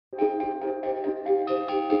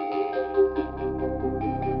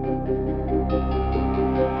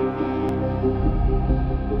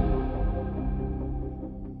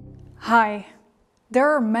Hi. There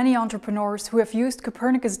are many entrepreneurs who have used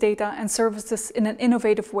Copernicus data and services in an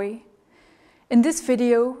innovative way. In this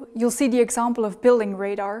video, you'll see the example of Building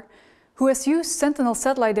Radar, who has used Sentinel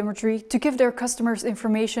satellite imagery to give their customers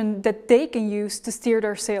information that they can use to steer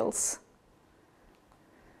their sales.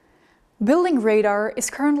 Building Radar is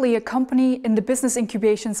currently a company in the Business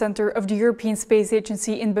Incubation Center of the European Space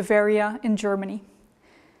Agency in Bavaria, in Germany.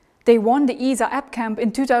 They won the ESA App Camp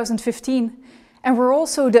in 2015 and were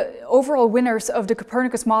also the overall winners of the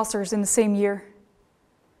Copernicus Masters in the same year.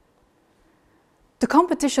 The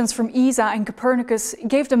competitions from ESA and Copernicus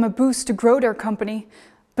gave them a boost to grow their company,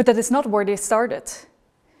 but that is not where they started.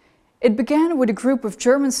 It began with a group of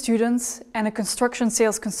German students and a construction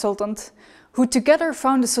sales consultant who together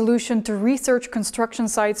found a solution to research construction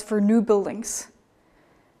sites for new buildings.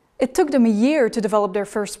 It took them a year to develop their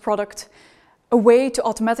first product, a way to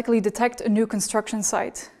automatically detect a new construction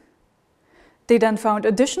site. They then found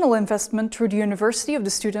additional investment through the University of the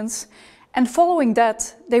students, and following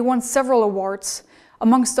that, they won several awards,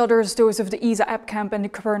 amongst others those of the ESA App Camp and the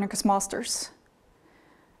Copernicus Masters.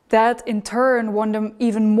 That, in turn, won them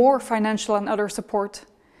even more financial and other support.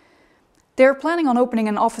 They are planning on opening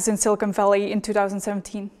an office in Silicon Valley in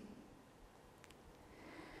 2017.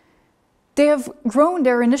 They have grown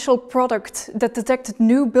their initial product that detected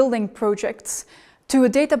new building projects to a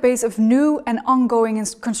database of new and ongoing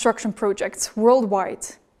construction projects worldwide.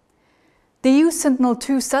 They use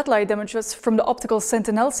Sentinel-2 satellite images from the optical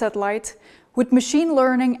Sentinel satellite with machine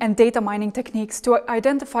learning and data mining techniques to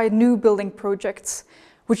identify new building projects,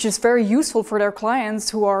 which is very useful for their clients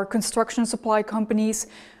who are construction supply companies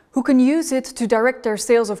who can use it to direct their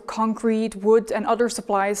sales of concrete, wood, and other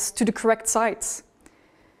supplies to the correct sites.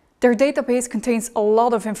 Their database contains a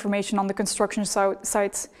lot of information on the construction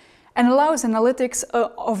sites and allows analytics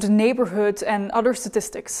of the neighborhood and other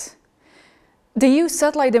statistics. They use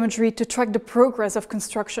satellite imagery to track the progress of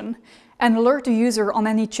construction and alert the user on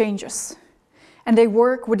any changes. And they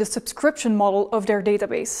work with the subscription model of their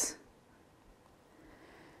database.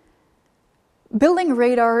 Building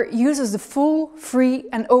Radar uses the full, free,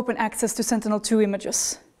 and open access to Sentinel-2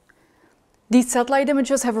 images. These satellite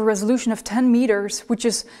images have a resolution of 10 meters, which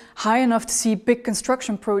is high enough to see big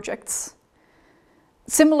construction projects.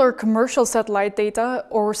 Similar commercial satellite data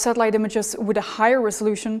or satellite images with a higher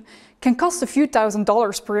resolution can cost a few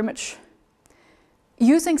 $1,000s per image.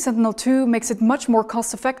 Using Sentinel-2 makes it much more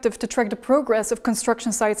cost-effective to track the progress of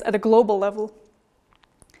construction sites at a global level.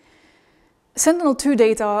 Sentinel-2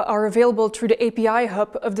 data are available through the API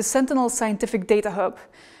hub of the Sentinel Scientific Data Hub,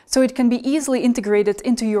 so it can be easily integrated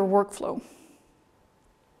into your workflow.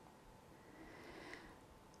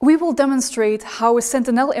 We will demonstrate how a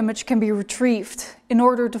Sentinel image can be retrieved in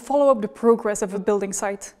order to follow up the progress of a building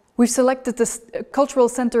site. We've selected the Cultural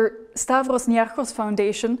Center Stavros Niarchos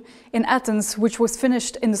Foundation in Athens, which was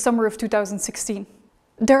finished in the summer of 2016.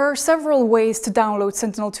 There are several ways to download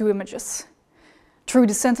Sentinel-2 images. Through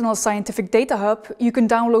the Sentinel Scientific Data Hub, you can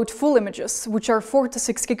download full images, which are 4 to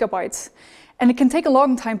 6 gigabytes, and it can take a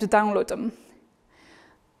long time to download them.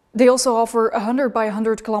 They also offer 100 by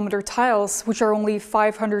 100 kilometer tiles, which are only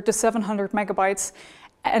 500 to 700 megabytes,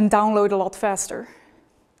 and download a lot faster.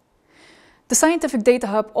 The Scientific Data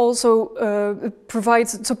Hub also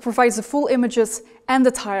provides the full images and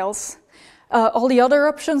the tiles. All the other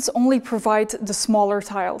options only provide the smaller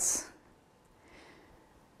tiles.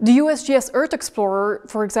 The USGS Earth Explorer,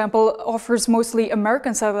 for example, offers mostly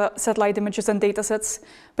American satellite images and datasets,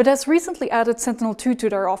 but has recently added Sentinel-2 to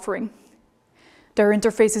their offering. Their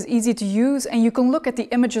interface is easy to use, and you can look at the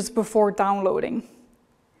images before downloading.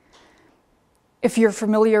 If you're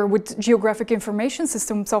familiar with Geographic Information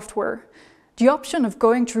System software, the option of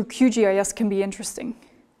going through QGIS can be interesting.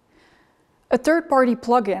 A third-party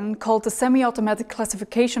plugin called the Semi-Automatic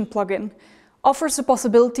Classification plugin offers the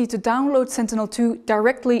possibility to download Sentinel-2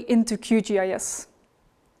 directly into QGIS.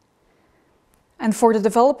 And for the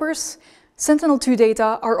developers, Sentinel-2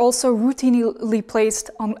 data are also routinely placed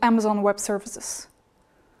on Amazon Web Services.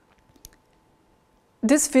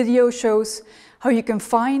 This video shows how you can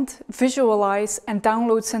find, visualize, and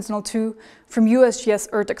download Sentinel-2 from USGS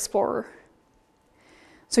Earth Explorer.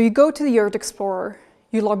 So you go to the Earth Explorer,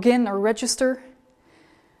 you log in or register,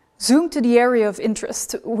 zoom to the area of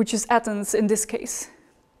interest, which is Athens in this case.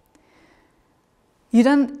 You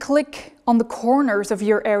then click on the corners of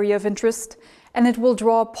your area of interest, and it will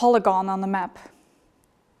draw a polygon on the map.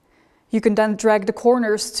 You can then drag the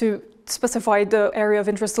corners to specify the area of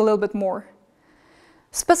interest a little bit more.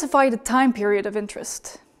 Specify the time period of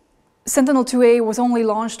interest. Sentinel-2A was only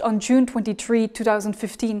launched on June 23,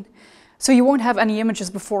 2015, so you won't have any images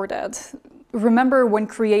before that. Remember when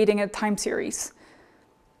creating a time series.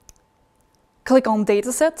 Click on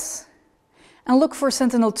Datasets and look for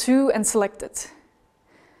Sentinel-2 and select it.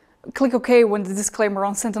 Click OK when the disclaimer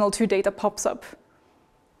on Sentinel-2 data pops up.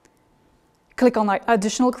 Click on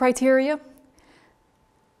Additional Criteria.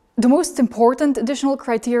 The most important additional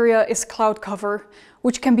criteria is cloud cover,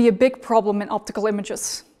 which can be a big problem in optical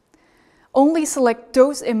images. Only select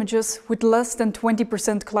those images with less than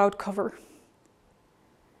 20% cloud cover.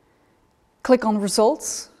 Click on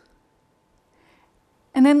Results.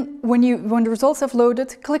 And then when the results have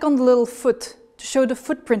loaded, click on the little foot to show the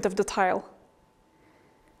footprint of the tile.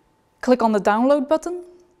 Click on the Download button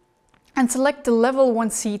and select the Level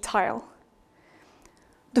 1C tile.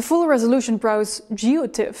 The full resolution browse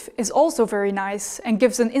GeoTIFF is also very nice and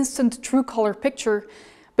gives an instant true color picture,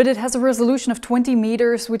 but it has a resolution of 20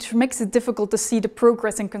 meters, which makes it difficult to see the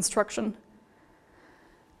progress in construction.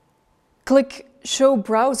 Click Show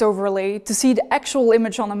Browse Overlay to see the actual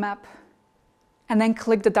image on a map, and then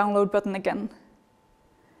click the Download button again.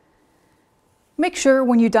 Make sure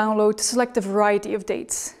when you download to select a variety of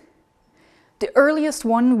dates. The earliest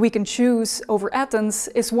one we can choose over Athens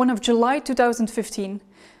is one of July 2015,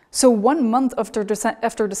 so 1 month after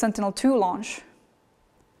the Sentinel-2 launch.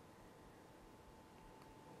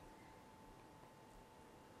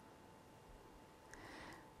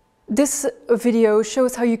 This video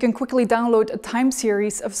shows how you can quickly download a time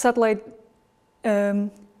series of satellite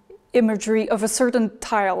imagery of a certain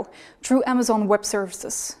tile through Amazon Web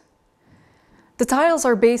Services. The tiles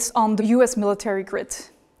are based on the US military grid.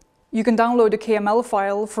 You can download a KML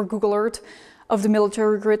file for Google Earth of the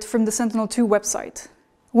military grid from the Sentinel-2 website.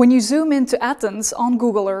 When you zoom into Athens on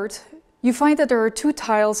Google Earth, you find that there are 2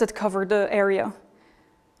 tiles that cover the area,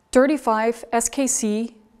 35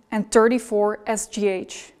 SKC and 34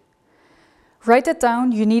 SGH. Write that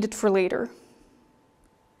down, you need it for later.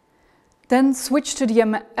 Then switch to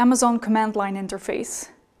the Amazon command line interface.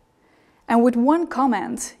 And with one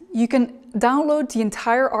command, you can download the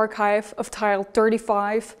entire archive of tile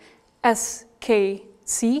 35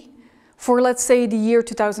 SKC for, let's say, the year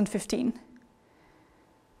 2015.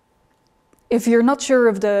 If you're not sure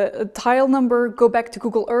of the tile number, go back to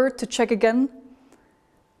Google Earth to check again.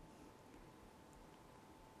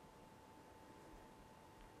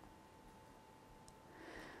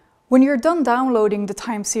 When you're done downloading the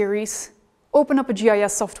time series, open up a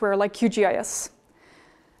GIS software like QGIS.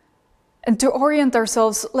 And to orient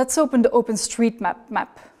ourselves, let's open the OpenStreetMap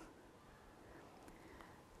map.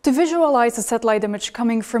 To visualize a satellite image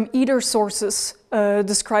coming from either sources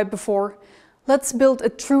described before, let's build a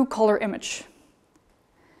true color image.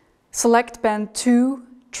 Select band 2,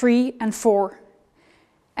 3, and 4,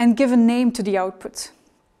 and give a name to the output.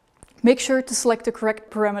 Make sure to select the correct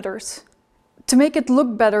parameters. To make it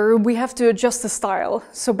look better, we have to adjust the style.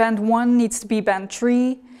 So band 1 needs to be band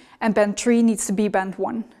 3, and band 3 needs to be band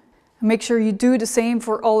 1. Make sure you do the same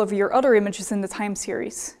for all of your other images in the time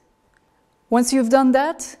series. Once you've done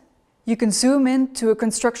that, you can zoom in to a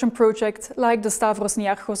construction project like the Stavros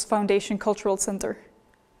Niarchos Foundation Cultural Center.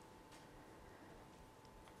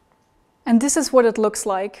 And this is what it looks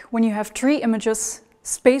like when you have 3 images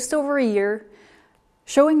spaced over a year,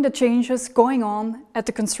 showing the changes going on at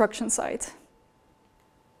the construction site.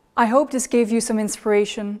 I hope this gave you some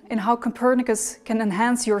inspiration in how Copernicus can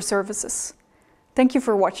enhance your services. Thank you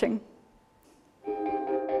for watching.